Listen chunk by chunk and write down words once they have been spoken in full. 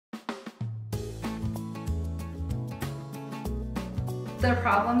The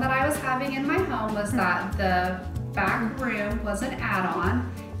problem that I was having in my home was that the back room was an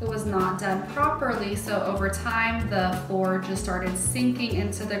add-on. It was not done properly, so over time the floor just started sinking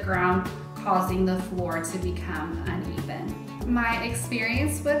into the ground, causing the floor to become uneven. My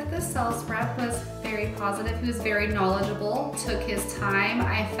experience with the sales rep was very positive. He was very knowledgeable, took his time.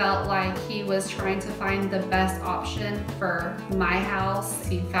 I felt like he was trying to find the best option for my house.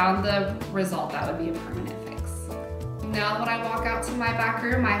 He found the result that would be a permanent fix. Now when I walk out to my back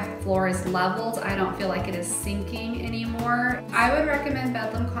room, my floor is leveled. I don't feel like it is sinking anymore. I would recommend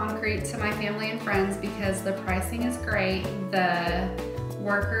Bedlam Concrete to my family and friends because the pricing is great. The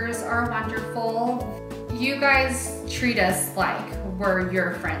workers are wonderful. You guys treat us like we're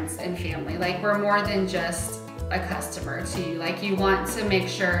your friends and family. Like we're more than just a customer to you. Like you want to make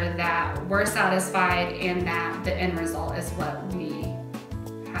sure that we're satisfied and that the end result is what we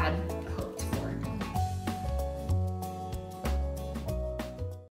had